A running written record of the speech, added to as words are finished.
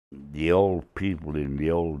the old people in the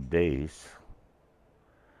old days,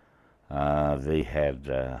 they had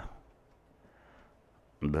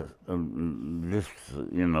this,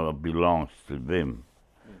 belongs to them,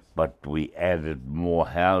 Yes. but we added more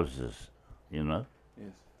houses, Yes.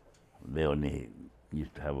 They only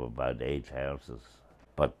used to have about 8 houses,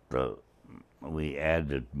 but we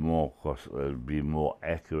added more because it would be more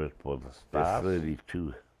accurate for the stars.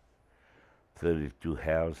 32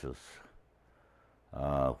 houses,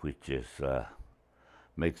 which is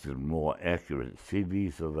makes it more accurate. See,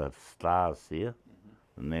 these are the stars here,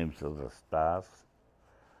 the names of the stars,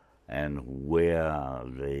 and where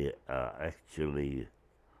they are actually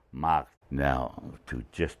marked. Now,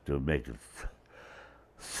 to make it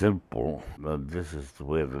simple, this is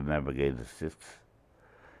where the navigator sits,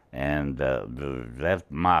 and that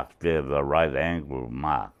mark there, the right angle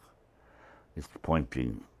mark, is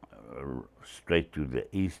pointing straight to the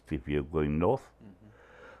east if you're going north.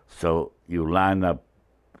 So you line up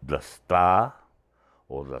the star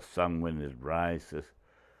or the sun when it rises,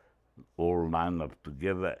 all line up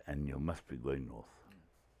together, and you must be going north.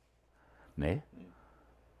 Ne?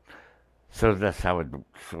 So that's how it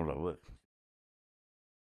sort of works.